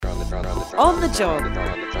On the Job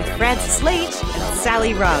with Francis Leach and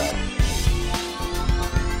Sally Rugg.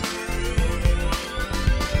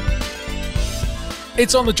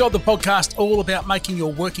 It's On the Job, the podcast all about making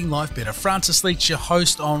your working life better. Francis Leach, your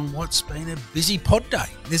host on what's been a busy pod day.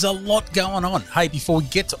 There's a lot going on. Hey, before we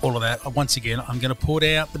get to all of that, once again, I'm going to put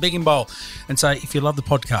out the begging bowl and say, if you love the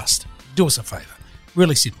podcast, do us a favour.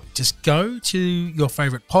 Really simply, just go to your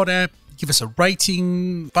favourite pod app, give us a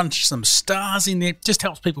rating, bunch some stars in there. Just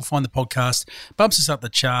helps people find the podcast, bumps us up the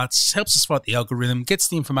charts, helps us fight the algorithm, gets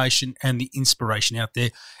the information and the inspiration out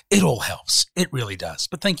there. It all helps. It really does.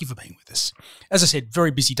 But thank you for being with us. As I said,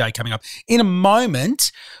 very busy day coming up. In a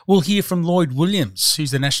moment, we'll hear from Lloyd Williams,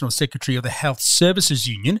 who's the National Secretary of the Health Services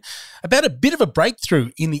Union, about a bit of a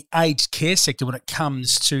breakthrough in the aged care sector when it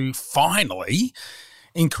comes to finally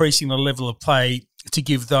increasing the level of pay to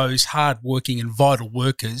give those hard-working and vital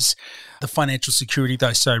workers the financial security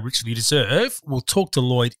they so richly deserve. We'll talk to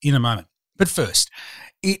Lloyd in a moment. But first,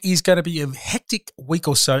 it is going to be a hectic week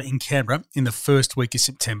or so in Canberra in the first week of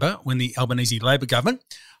September when the Albanese Labor Government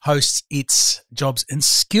hosts its Jobs and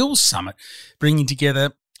Skills Summit, bringing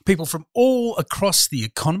together people from all across the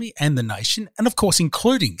economy and the nation, and of course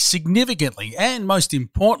including significantly and most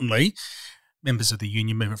importantly, members of the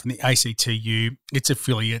union movement from the ACTU, its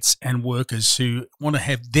affiliates and workers who want to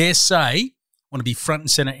have their say, want to be front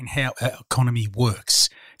and centre in how our economy works.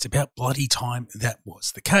 It's about bloody time that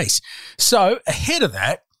was the case. So ahead of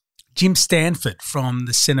that, Jim Stanford from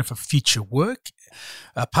the Centre for Future Work,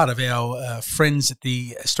 part of our friends at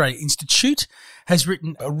the Australia Institute, has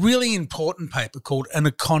written a really important paper called An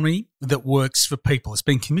Economy That Works for People. It's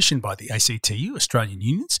been commissioned by the ACTU, Australian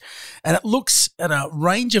Unions, and it looks at a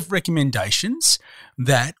range of recommendations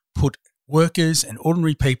that put workers and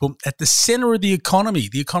ordinary people at the centre of the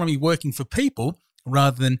economy working for people,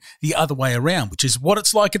 rather than the other way around, which is what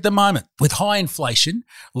it's like at the moment. With high inflation,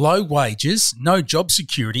 low wages, no job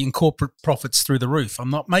security and corporate profits through the roof.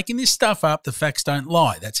 I'm not making this stuff up. The facts don't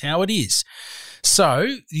lie. That's how it is. So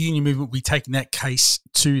the union movement will be taking that case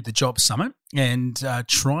to the Job Summit and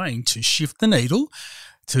trying to shift the needle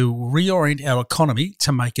to reorient our economy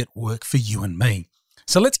to make it work for you and me.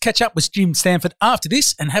 So let's catch up with Jim Stanford after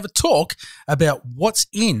this and have a talk about what's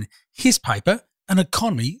in his paper, An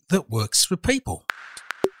Economy That Works for People.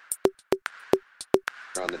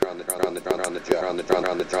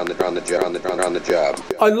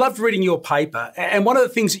 I loved reading your paper, and one of the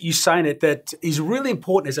things that you say in it that is really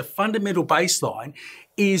important as a fundamental baseline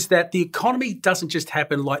is that the economy doesn't just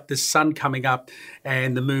happen like the sun coming up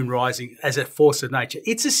and the moon rising as a force of nature.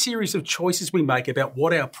 It's a series of choices we make about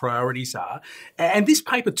what our priorities are, and this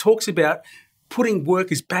paper talks about putting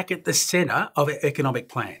workers back at the centre of our economic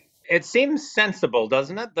plan. It seems sensible,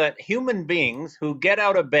 doesn't it, that human beings who get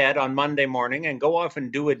out of bed on Monday morning and go off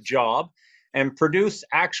and do a job and produce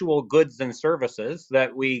actual goods and services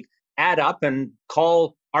that we add up and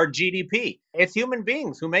call our GDP. It's human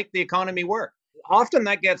beings who make the economy work. Often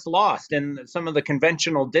that gets lost in some of the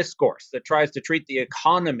conventional discourse that tries to treat the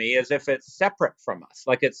economy as if it's separate from us,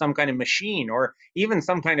 like it's some kind of machine or even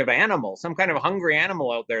some kind of animal, some kind of hungry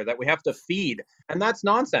animal out there that we have to feed. And that's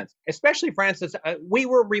nonsense. Especially, Francis, we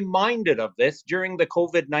were reminded of this during the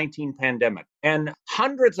COVID-19 pandemic. And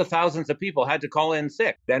hundreds of thousands of people had to call in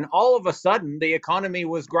sick. Then all of a sudden, the economy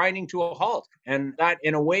was grinding to a halt. And that,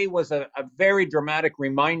 in a way, was a very dramatic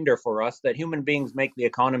reminder for us that human beings make the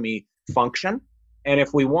economy function. And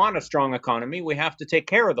if we want a strong economy, we have to take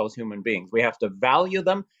care of those human beings. We have to value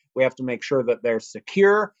them. We have to make sure that they're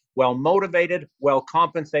secure, well-motivated,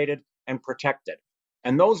 well-compensated, and protected.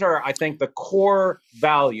 And those are, I think, the core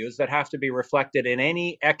values that have to be reflected in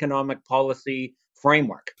any economic policy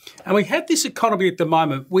framework. And we have this economy at the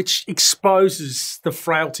moment which exposes the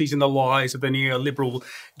frailties and the lies of the neoliberal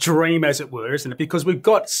dream, as it were, isn't it? Because we've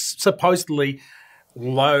got supposedly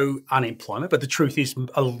low unemployment, but the truth is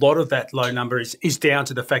a lot of that low number is down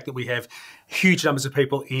to the fact that we have huge numbers of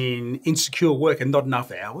people in insecure work and not enough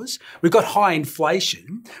hours. We've got high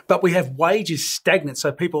inflation, but we have wages stagnant,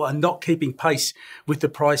 so people are not keeping pace with the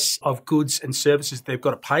price of goods and services they've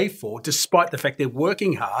got to pay for, despite the fact they're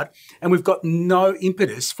working hard, and we've got no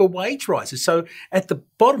impetus for wage rises. So at the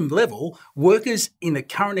bottom level, workers in the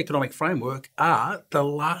current economic framework are the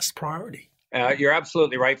last priority. You're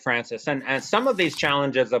absolutely right, Francis. And some of these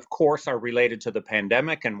challenges, of course, are related to the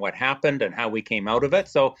pandemic and what happened and how we came out of it.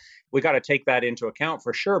 So we got to take that into account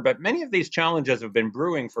for sure. But many of these challenges have been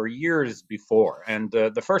brewing for years before. And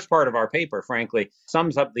the first part of our paper, frankly,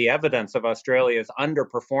 sums up the evidence of Australia's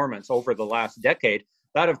underperformance over the last decade.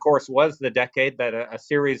 That, of course, was the decade that a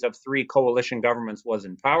series of 3 coalition governments was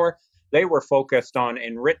in power. They were focused on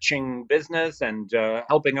enriching business and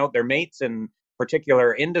helping out their mates in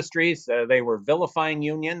particular industries. They were vilifying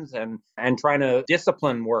unions and trying to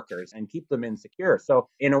discipline workers and keep them insecure. So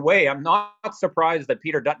in a way, I'm not surprised that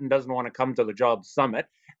Peter Dutton doesn't want to come to the Jobs Summit,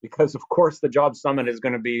 because of course the Jobs Summit is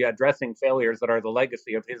going to be addressing failures that are the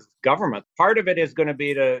legacy of his government. Part of it is going to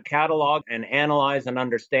be to catalog and analyze and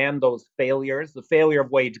understand those failures. The failure of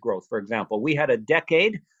wage growth, for example. We had a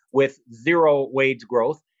decade with zero wage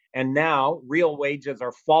growth, and now real wages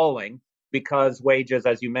are falling because wages,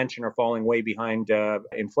 as you mentioned, are falling way behind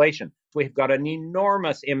inflation. We've got an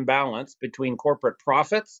enormous imbalance between corporate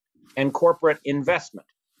profits and corporate investment.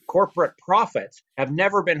 Corporate profits have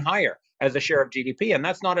never been higher as a share of GDP, and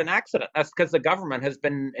that's not an accident. That's because the government has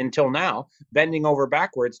been, until now, bending over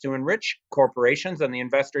backwards to enrich corporations and the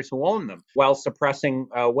investors who own them, while suppressing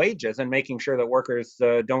wages and making sure that workers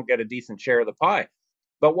don't get a decent share of the pie.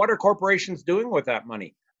 But what are corporations doing with that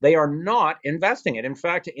money? They are not investing it. In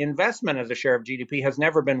fact, investment as a share of GDP has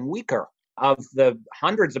never been weaker. Of the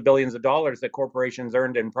hundreds of billions of dollars that corporations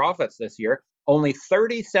earned in profits this year, only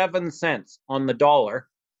 37 cents on the dollar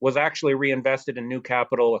was actually reinvested in new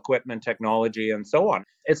capital, equipment, technology, and so on.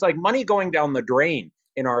 It's like money going down the drain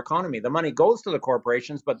in our economy. The money goes to the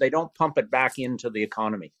corporations, but they don't pump it back into the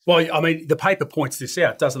economy. Well, I mean, the paper points this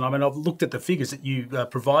out, doesn't it? I mean, I've looked at the figures that you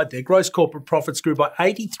provide there. Gross corporate profits grew by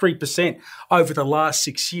 83% over the last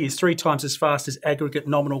 6 years, 3 times as fast as aggregate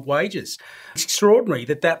nominal wages. It's extraordinary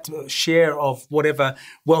that share of whatever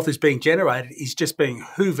wealth is being generated is just being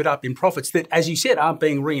hoovered up in profits that, as you said, aren't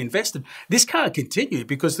being reinvested. This can't continue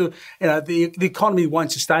because the economy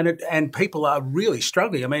won't sustain it, and people are really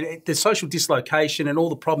struggling. I mean, the social dislocation and all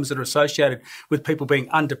the problems that are associated with people being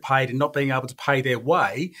underpaid and not being able to pay their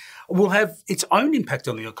way will have its own impact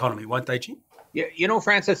on the economy, won't they, Jim? Yeah, you know,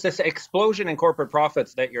 Francis, this explosion in corporate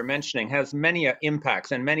profits that you're mentioning has many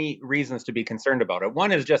impacts and many reasons to be concerned about it.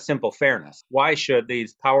 One is just simple fairness. Why should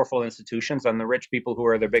these powerful institutions and the rich people who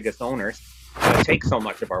are their biggest owners take so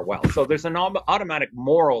much of our wealth? So there's an automatic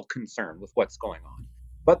moral concern with what's going on.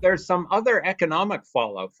 But there's some other economic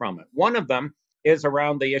fallout from it. One of them is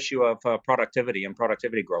around the issue of productivity and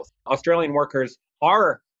productivity growth. Australian workers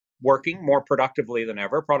are working more productively than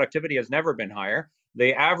ever. Productivity has never been higher.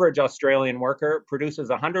 The average Australian worker produces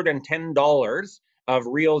 $110 of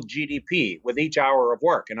real GDP with each hour of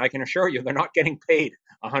work. And I can assure you they're not getting paid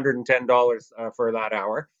 $110 for that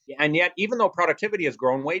hour. And yet, even though productivity has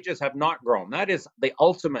grown, wages have not grown. That is the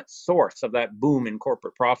ultimate source of that boom in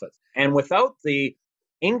corporate profits. And without the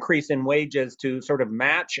increase in wages to sort of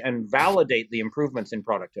match and validate the improvements in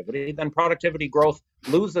productivity, then productivity growth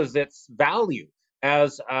loses its value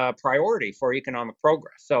as a priority for economic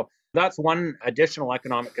progress. So that's one additional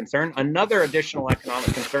economic concern. Another additional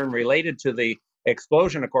economic concern related to the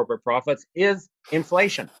explosion of corporate profits is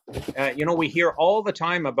inflation. We hear all the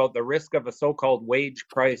time about the risk of a so-called wage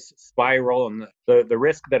price spiral and the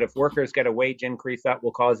risk that if workers get a wage increase, that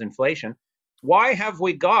will cause inflation. Why have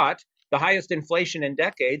we got the highest inflation in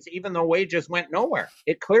decades, even though wages went nowhere?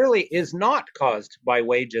 It clearly is not caused by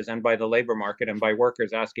wages and by the labor market and by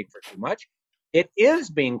workers asking for too much. It is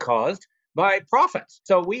being caused by profits.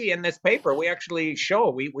 So we, in this paper, we actually show,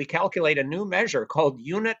 we calculate a new measure called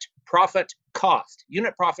unit profit cost,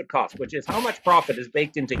 which is how much profit is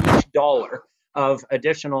baked into each dollar of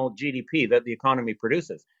additional GDP that the economy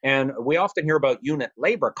produces. And we often hear about unit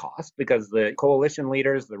labor cost because the coalition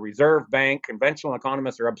leaders, the Reserve Bank, conventional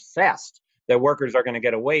economists are obsessed that workers are going to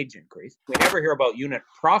get a wage increase. We never hear about unit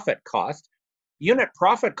profit cost. Unit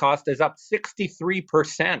profit cost is up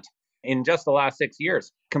 63% in just the last 6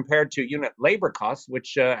 years compared to unit labor costs,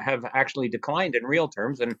 which have actually declined in real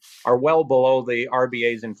terms and are well below the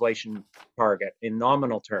RBA's inflation target in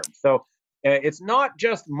nominal terms. So it's not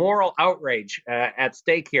just moral outrage at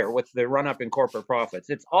stake here with the run-up in corporate profits.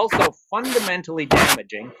 It's also fundamentally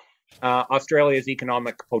damaging Australia's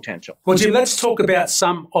economic potential. Well, Jim, let's talk about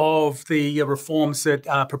some of the reforms that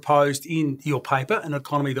are proposed in your paper, An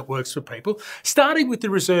Economy That Works for People, starting with the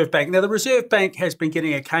Reserve Bank. Now, the Reserve Bank has been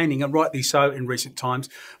getting a caning, and rightly so in recent times,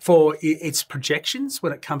 for its projections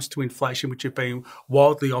when it comes to inflation, which have been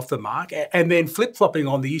wildly off the mark, and then flip-flopping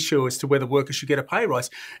on the issue as to whether workers should get a pay rise,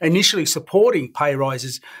 initially supporting pay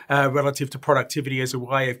rises relative to productivity as a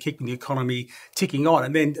way of keeping the economy ticking on,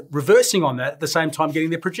 and then reversing on that at the same time getting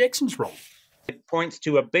their projections wrong. It points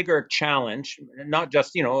to a bigger challenge, not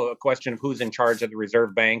just, a question of who's in charge of the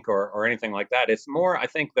Reserve Bank or anything like that. It's more, I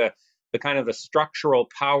think, the kind of the structural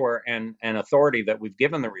power and authority that we've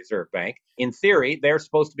given the Reserve Bank. In theory, they're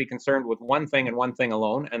supposed to be concerned with one thing and one thing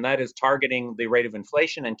alone, and that is targeting the rate of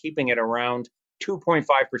inflation and keeping it around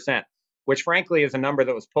 2.5%, which frankly is a number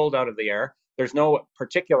that was pulled out of the air. There's no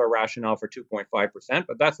particular rationale for 2.5%,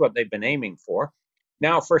 but that's what they've been aiming for.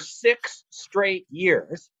 Now, for 6 straight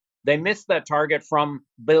years, they missed that target from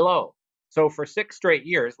below. So for 6 straight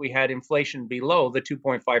years, we had inflation below the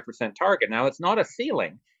 2.5% target. Now, it's not a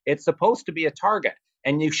ceiling. It's supposed to be a target.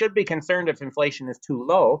 And you should be concerned if inflation is too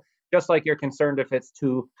low, just like you're concerned if it's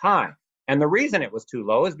too high. And the reason it was too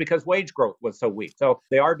low is because wage growth was so weak. So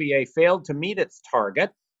the RBA failed to meet its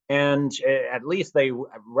target. And at least they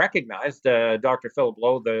recognized, Dr. Philip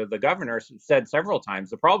Lowe, the governor, said several times,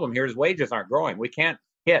 the problem here is wages aren't growing. We can't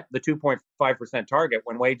hit the 2.5% target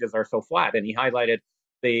when wages are so flat. And he highlighted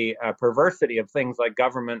the perversity of things like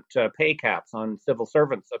government pay caps on civil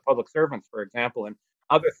servants, public servants, for example, and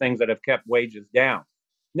other things that have kept wages down.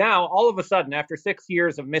 Now, all of a sudden, after 6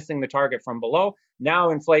 years of missing the target from below,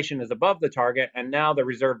 now inflation is above the target, and now the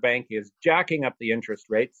Reserve Bank is jacking up the interest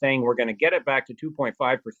rate, saying we're going to get it back to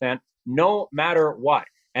 2.5% no matter what.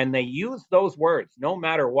 And they use those words, no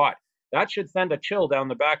matter what. That should send a chill down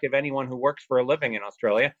the back of anyone who works for a living in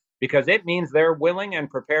Australia, because it means they're willing and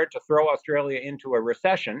prepared to throw Australia into a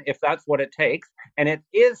recession if that's what it takes. And it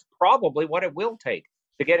is probably what it will take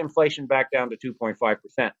to get inflation back down to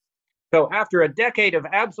 2.5%. So after a decade of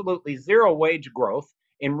absolutely zero wage growth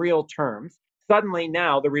in real terms, suddenly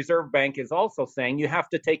now the Reserve Bank is also saying you have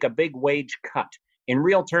to take a big wage cut. In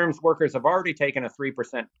real terms, workers have already taken a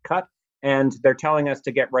 3% cut, and they're telling us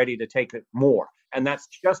to get ready to take it more. And that's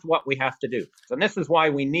just what we have to do. And this is why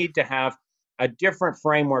we need to have a different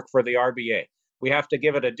framework for the RBA. We have to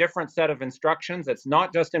give it a different set of instructions. It's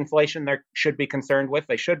not just inflation they should be concerned with.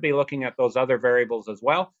 They should be looking at those other variables as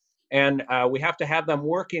well. And we have to have them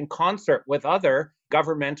work in concert with other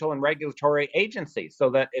governmental and regulatory agencies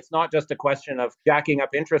so that it's not just a question of jacking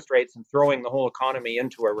up interest rates and throwing the whole economy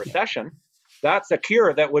into a recession. That's a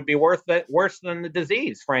cure that would be worse than the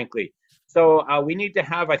disease, frankly. So we need to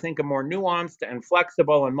have, I think, a more nuanced and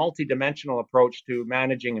flexible and multidimensional approach to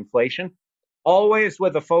managing inflation, always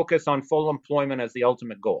with a focus on full employment as the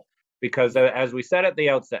ultimate goal. Because as we said at the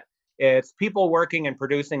outset, it's people working and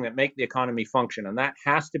producing that make the economy function, and that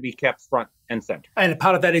has to be kept front and center. And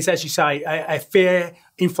part of that is, as you say, a fair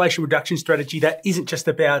inflation reduction strategy that isn't just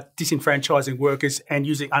about disenfranchising workers and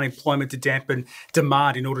using unemployment to dampen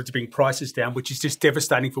demand in order to bring prices down, which is just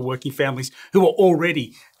devastating for working families who are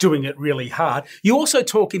already doing it really hard. You also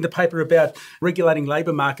talk in the paper about regulating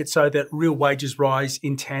labour markets so that real wages rise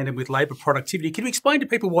in tandem with labour productivity. Can you explain to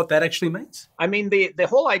people what that actually means? I mean, the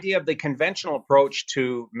whole idea of the conventional approach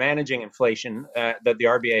to managing inflation that the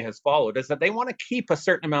RBA has followed is that they want to keep a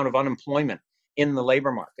certain amount of unemployment in the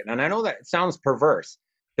labour market. And I know that it sounds perverse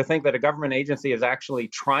to think that a government agency is actually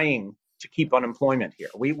trying to keep unemployment here.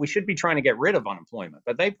 We should be trying to get rid of unemployment,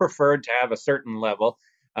 but they preferred to have a certain level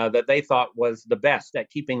that they thought was the best at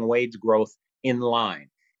keeping wage growth in line.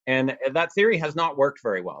 And that theory has not worked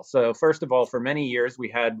very well. So first of all, for many years, we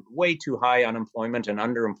had way too high unemployment and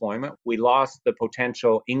underemployment. We lost the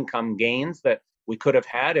potential income gains that we could have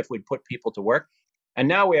had if we'd put people to work. And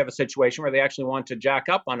now we have a situation where they actually want to jack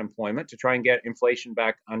up unemployment to try and get inflation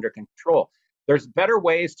back under control. There's better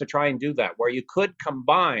ways to try and do that, where you could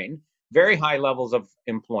combine very high levels of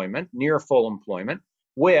employment, near full employment,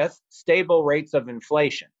 with stable rates of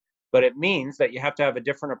inflation. But it means that you have to have a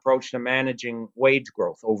different approach to managing wage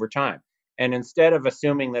growth over time. And instead of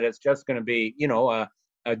assuming that it's just going to be,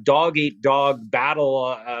 a dog-eat-dog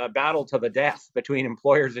battle to the death between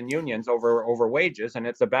employers and unions over wages, and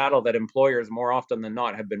it's a battle that employers more often than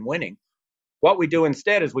not have been winning. What we do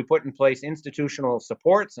instead is we put in place institutional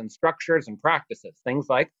supports and structures and practices, things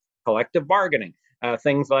like collective bargaining,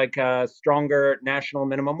 things like stronger national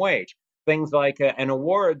minimum wage, things like an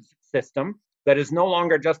awards system that is no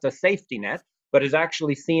longer just a safety net, but is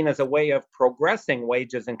actually seen as a way of progressing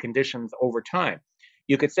wages and conditions over time.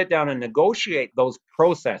 You could sit down and negotiate those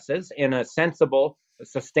processes in a sensible,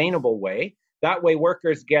 sustainable way. That way,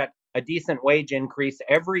 workers get a decent wage increase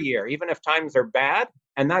every year, even if times are bad.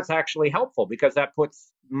 And that's actually helpful because that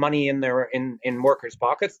puts money in workers'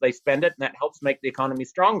 pockets. They spend it, and that helps make the economy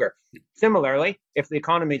stronger. Similarly, if the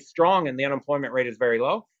economy is strong and the unemployment rate is very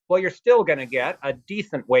low, well, you're still going to get a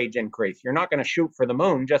decent wage increase. You're not going to shoot for the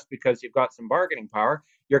moon just because you've got some bargaining power.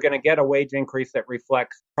 You're going to get a wage increase that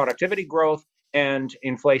reflects productivity growth and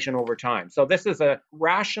inflation over time. So this is a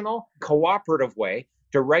rational, cooperative way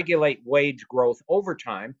to regulate wage growth over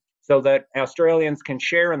time so that Australians can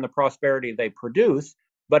share in the prosperity they produce,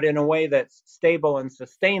 but in a way that's stable and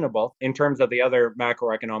sustainable in terms of the other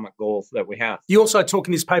macroeconomic goals that we have. You also talk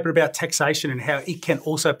in this paper about taxation and how it can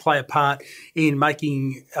also play a part in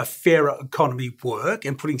making a fairer economy work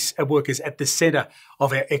and putting workers at the centre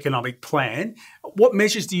of our economic plan. What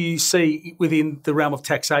measures do you see within the realm of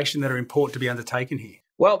taxation that are important to be undertaken here?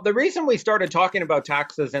 Well, the reason we started talking about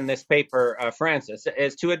taxes in this paper, Francis,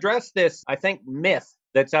 is to address this, I think, myth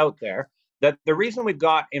that's out there that the reason we've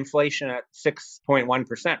got inflation at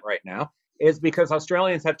 6.1% right now is because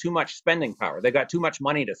Australians have too much spending power. They've got too much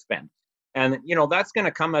money to spend. And, that's going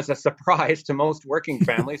to come as a surprise to most working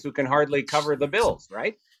families who can hardly cover the bills,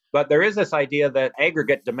 right? But there is this idea that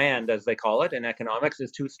aggregate demand, as they call it in economics,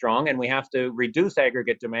 is too strong, and we have to reduce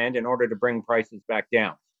aggregate demand in order to bring prices back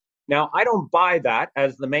down. Now, I don't buy that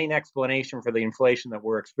as the main explanation for the inflation that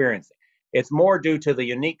we're experiencing. It's more due to the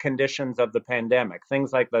unique conditions of the pandemic,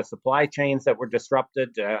 things like the supply chains that were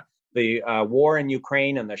disrupted, the war in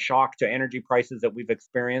Ukraine and the shock to energy prices that we've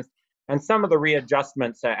experienced, and some of the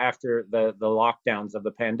readjustments after the lockdowns of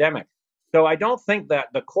the pandemic. So I don't think that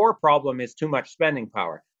the core problem is too much spending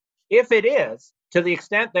power. If it is, to the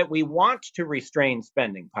extent that we want to restrain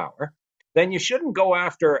spending power, then you shouldn't go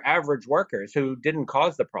after average workers who didn't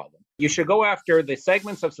cause the problem. You should go after the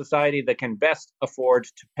segments of society that can best afford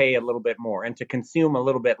to pay a little bit more and to consume a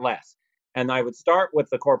little bit less. And I would start with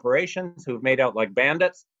the corporations who've made out like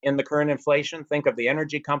bandits in the current inflation. Think of the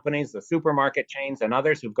energy companies, the supermarket chains, and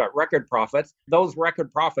others who've got record profits. Those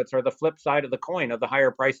record profits are the flip side of the coin of the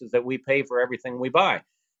higher prices that we pay for everything we buy.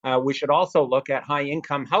 We should also look at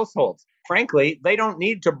high-income households. Frankly, they don't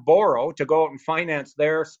need to borrow to go out and finance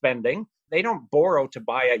their spending. They don't borrow to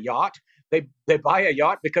buy a yacht. They buy a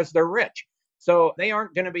yacht because they're rich. So they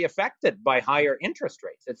aren't going to be affected by higher interest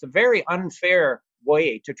rates. It's a very unfair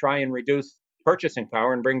way to try and reduce purchasing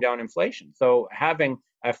power and bring down inflation. So having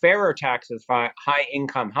a fairer taxes for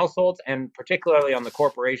high-income households, and particularly on the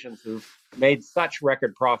corporations who've made such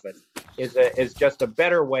record profits, is just a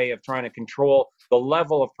better way of trying to control the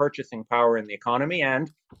level of purchasing power in the economy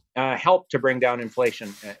and help to bring down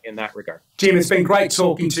inflation in that regard. Jim, it's been great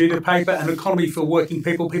talking to you. The paper, An Economy for Working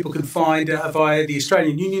People, people can find via the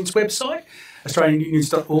Australian Union's website,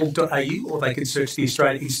 australianunions.org.au, or they can search the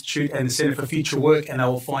Australian Institute and the Centre for Future Work, and they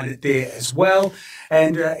will find it there as well.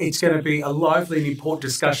 And it's going to be a lively and important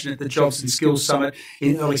discussion at the Jobs and Skills Summit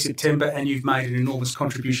in early September, and you've made an enormous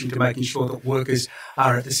contribution to making sure that workers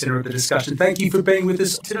are at the centre of the discussion. Thank you for being with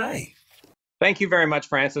us today. Thank you very much,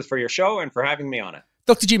 Francis, for your show and for having me on it.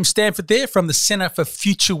 Dr. Jim Stanford there from the Centre for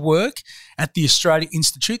Future Work at the Australia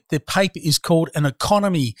Institute. The paper is called An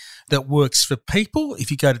Economy That Works for People. If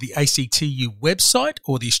you go to the ACTU website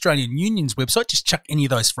or the Australian Union's website, just chuck any of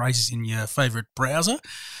those phrases in your favourite browser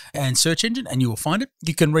and search engine and you will find it.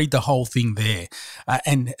 You can read the whole thing there.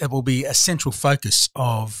 And it will be a central focus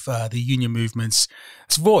of the union movement's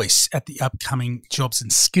voice at the upcoming Jobs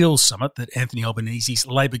and Skills Summit that Anthony Albanese's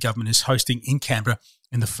Labor government is hosting in Canberra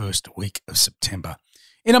in the first week of September.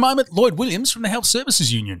 In a moment, Lloyd Williams from the Health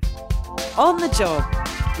Services Union. On the Job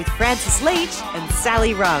with Francis Leach and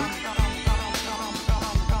Sally Rung.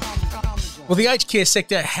 Well, the aged care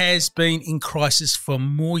sector has been in crisis for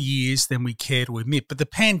more years than we care to admit, but the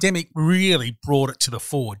pandemic really brought it to the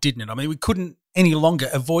fore, didn't it? I mean, we couldn't any longer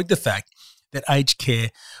avoid the fact that aged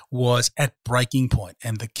care was at breaking point.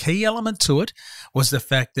 And the key element to it was the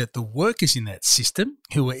fact that the workers in that system,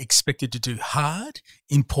 who were expected to do hard,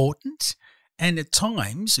 important, and at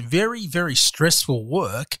times very, very stressful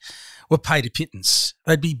work, were paid a pittance.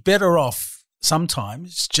 They'd be better off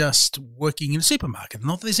sometimes just working in a supermarket.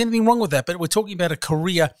 Not that there's anything wrong with that, but we're talking about a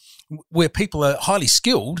career where people are highly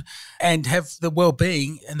skilled and have the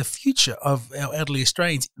well-being and the future of our elderly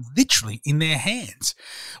Australians literally in their hands.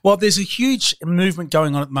 Well, there's a huge movement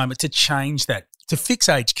going on at the moment to change that. To fix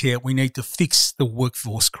aged care, we need to fix the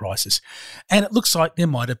workforce crisis. And it looks like there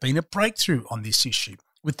might have been a breakthrough on this issue,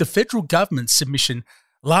 with the federal government's submission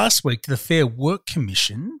last week to the Fair Work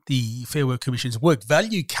Commission, the Fair Work Commission's work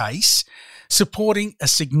value case, supporting a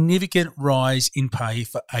significant rise in pay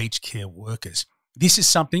for aged care workers. This is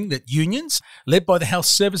something that unions, led by the Health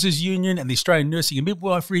Services Union and the Australian Nursing and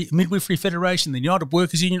Midwifery Federation, the United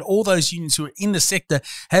Workers Union, all those unions who are in the sector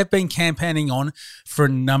have been campaigning on for a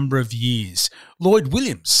number of years. Lloyd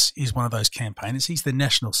Williams is one of those campaigners. He's the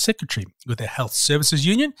National Secretary with the Health Services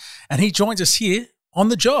Union, and he joins us here on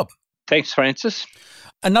the job. Thanks, Francis.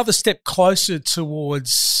 Another step closer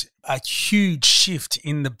towards a huge shift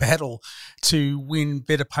in the battle to win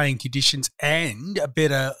better paying conditions and a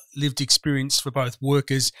better lived experience for both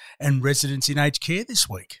workers and residents in aged care this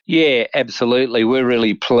week. Yeah, absolutely. We're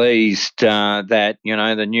really pleased that,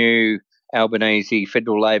 the new Albanese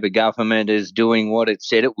federal Labor government is doing what it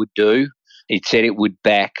said it would do. It said it would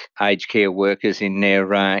back aged care workers in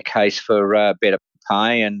their case for better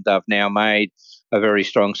pay, and they've now made a very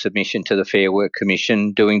strong submission to the Fair Work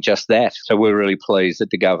Commission doing just that. So we're really pleased that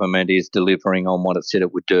the government is delivering on what it said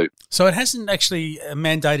it would do. So it hasn't actually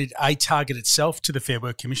mandated a target itself to the Fair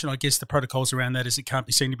Work Commission. I guess the protocols around that is it can't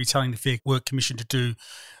be seen to be telling the Fair Work Commission to do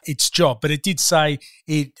its job. But it did say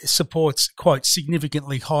it supports, quote,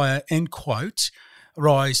 significantly higher, end quote,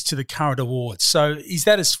 rise to the current awards. So is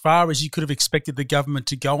that as far as you could have expected the government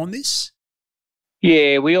to go on this?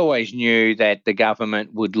 Yeah, we always knew that the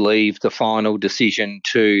government would leave the final decision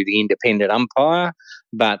to the independent umpire,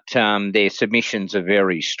 but their submissions are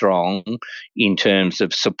very strong in terms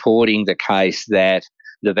of supporting the case that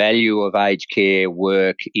the value of aged care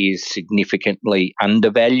work is significantly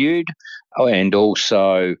undervalued, and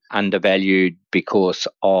also undervalued because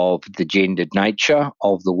of the gendered nature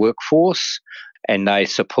of the workforce. And they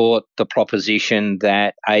support the proposition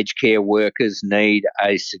that aged care workers need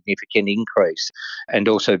a significant increase. And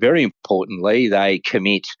also, very importantly, they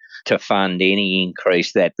commit to fund any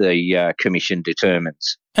increase that the Commission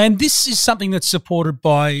determines. And this is something that's supported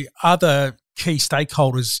by other key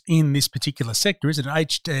stakeholders in this particular sector, isn't it?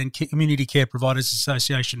 Aged and Community Care Providers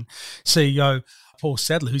Association CEO Paul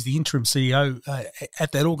Sadler, who's the interim CEO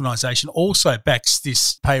at that organisation, also backs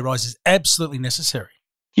this pay rise as absolutely necessary.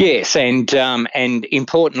 Yes, and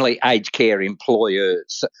importantly, aged care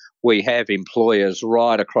employers. We have employers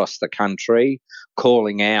right across the country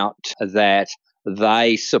calling out that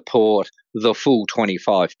they support the full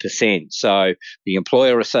 25%. So the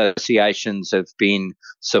employer associations have been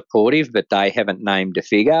supportive, but they haven't named a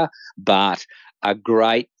figure. But a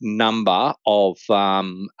great number of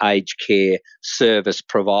aged care service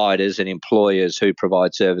providers and employers who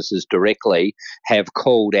provide services directly have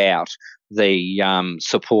called out the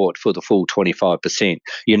support for the full 25%.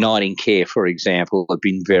 Uniting Care, for example, have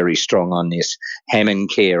been very strong on this. Hammond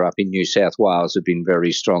Care up in New South Wales have been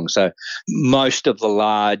very strong. So most of the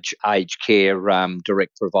large aged care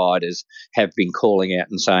direct providers have been calling out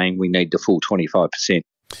and saying we need the full 25%.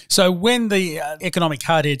 So when the economic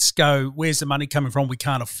hardheads go, where's the money coming from? We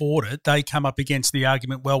can't afford it. They come up against the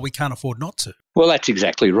argument, well, we can't afford not to. Well, that's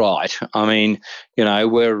exactly right. I mean, you know,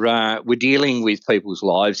 we're dealing with people's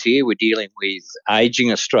lives here. We're dealing with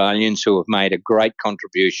ageing Australians who have made a great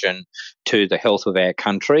contribution to the health of our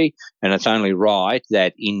country, and it's only right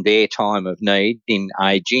that in their time of need, in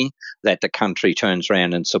ageing, that the country turns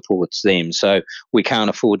around and supports them. So we can't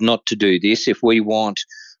afford not to do this. If we want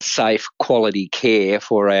safe, quality care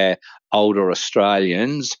for our older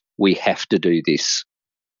Australians, we have to do this.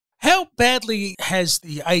 How badly has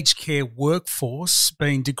the aged care workforce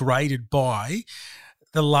been degraded by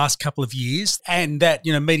the last couple of years, and that,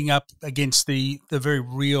 you know, meeting up against the very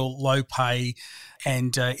real low pay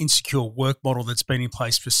and insecure work model that's been in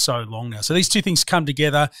place for so long now? So these two things come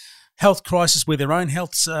together. Health crisis where their own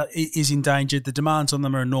health is endangered, the demands on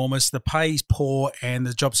them are enormous, the pay is poor and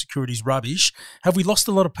the job security is rubbish. Have we lost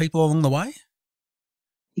a lot of people along the way?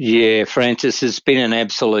 Yeah, Francis, it's been an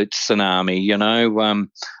absolute tsunami. You know,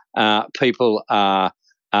 people are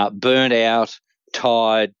burnt out,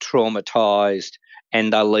 tired, traumatised,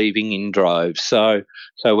 and they're leaving in droves. So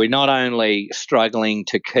we're not only struggling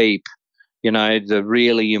to keep, you know, the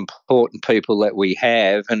really important people that we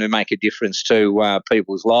have and who make a difference to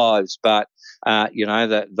people's lives, but, you know,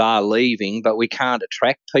 that they're leaving, but we can't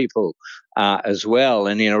attract people as well.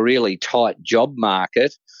 And in a really tight job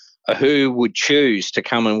market, who would choose to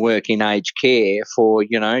come and work in aged care for,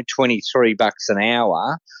 you know, $23 an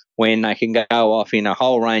hour when they can go off in a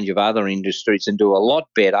whole range of other industries and do a lot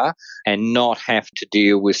better and not have to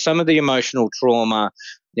deal with some of the emotional trauma,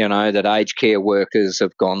 you know, that aged care workers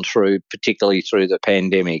have gone through, particularly through the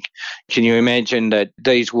pandemic. Can you imagine that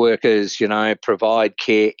these workers, you know, provide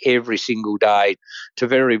care every single day to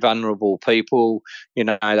very vulnerable people? You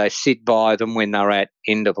know, they sit by them when they're at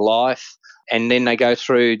end of life. And then they go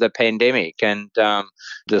through the pandemic, and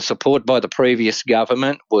the support by the previous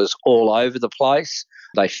government was all over the place.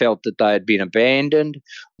 They felt that they had been abandoned,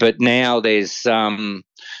 but now there's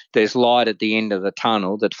light at the end of the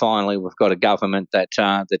tunnel. That finally we've got a government that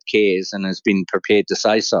cares and has been prepared to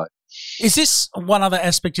say so. Is this one other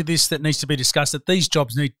aspect of this that needs to be discussed, that these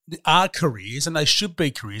jobs are careers, and they should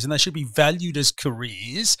be careers, and they should be valued as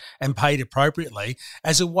careers and paid appropriately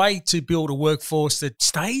as a way to build a workforce that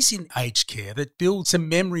stays in aged care, that builds a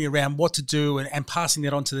memory around what to do and passing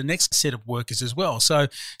that on to the next set of workers as well, so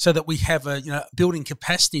that we have a, you know, building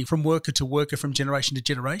capacity from worker to worker, from generation to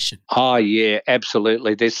generation? Oh, yeah,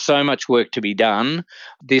 absolutely. There's so much work to be done.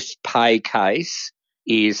 This pay case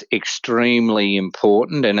is extremely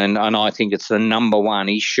important, and I think it's the number one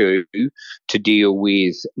issue to deal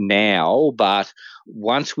with now. But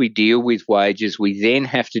once we deal with wages, we then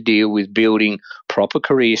have to deal with building proper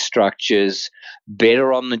career structures,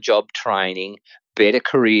 better on-the-job training, better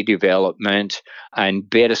career development and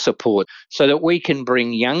better support so that we can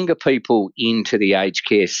bring younger people into the aged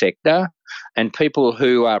care sector and people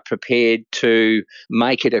who are prepared to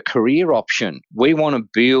make it a career option. We want to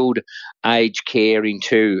build aged care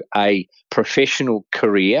into a professional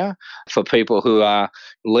career for people who are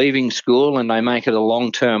leaving school and they make it a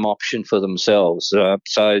long-term option for themselves.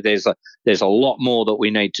 So there's a lot more that we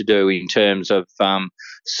need to do in terms of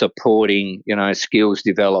supporting, skills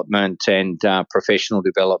development and professional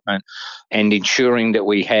development, and ensuring that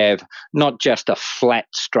we have not just a flat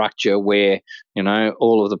structure where,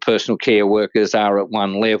 all of the personal care workers are at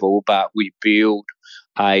one level, but we build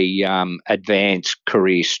a advanced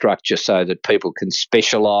career structure so that people can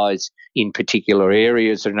specialise in particular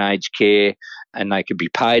areas in aged care and they can be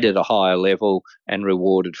paid at a higher level and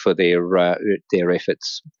rewarded for their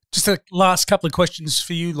efforts. Just a last couple of questions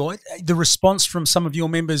for you, Lloyd. The response from some of your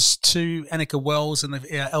members to Annika Wells and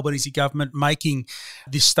the Albanese government making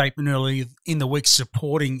this statement earlier in the week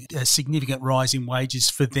supporting a significant rise in wages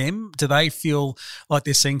for them, do they feel like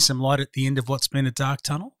they're seeing some light at the end of what's been a dark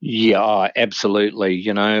tunnel? Yeah, absolutely.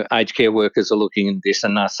 Aged care workers are looking at this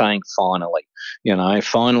and they're saying finally,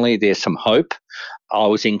 finally there's some hope. I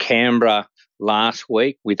was in Canberra last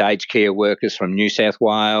week with aged care workers from New South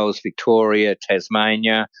Wales, Victoria,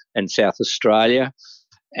 Tasmania and South Australia.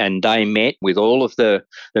 And they met with all of the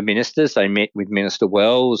ministers. They met with Minister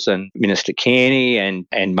Wells and Minister Kearney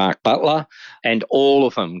and Mark Butler, and all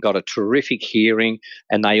of them got a terrific hearing,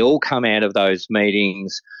 and they all come out of those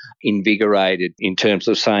meetings invigorated in terms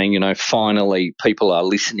of saying, finally people are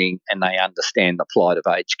listening and they understand the plight of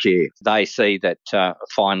aged care. They see that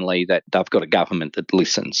finally that they've got a government that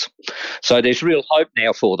listens. So there's real hope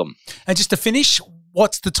now for them. And just to finish,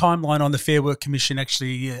 what's the timeline on the Fair Work Commission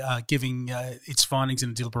actually giving its findings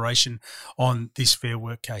and deliberation on this Fair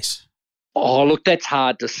Work case? Oh, look, that's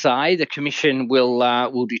hard to say. The Commission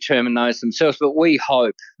will determine those themselves, but we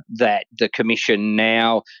hope that the Commission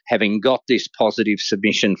now, having got this positive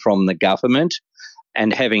submission from the government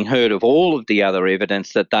and having heard of all of the other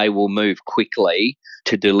evidence, that they will move quickly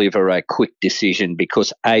to deliver a quick decision,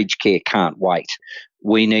 because aged care can't wait.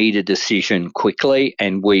 We need a decision quickly,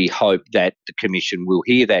 and we hope that the Commission will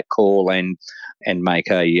hear that call and make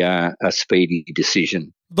a speedy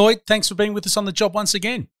decision. Lloyd, thanks for being with us on the job once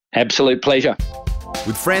again. Absolute pleasure.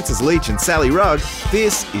 With Francis Leach and Sally Rugg,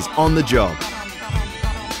 this is On the Job.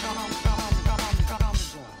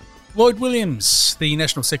 Lloyd Williams, the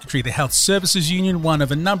National Secretary of the Health Services Union, one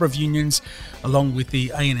of a number of unions, along with the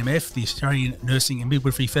ANMF, the Australian Nursing and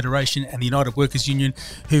Midwifery Federation, and the United Workers Union,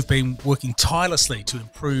 who've been working tirelessly to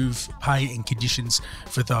improve pay and conditions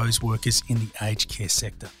for those workers in the aged care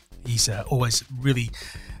sector. He's always really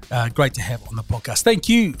great to have on the podcast. Thank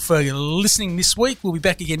you for listening this week. We'll be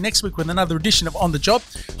back again next week with another edition of On the Job.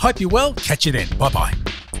 Hope you're well. Catch you then. Bye-bye.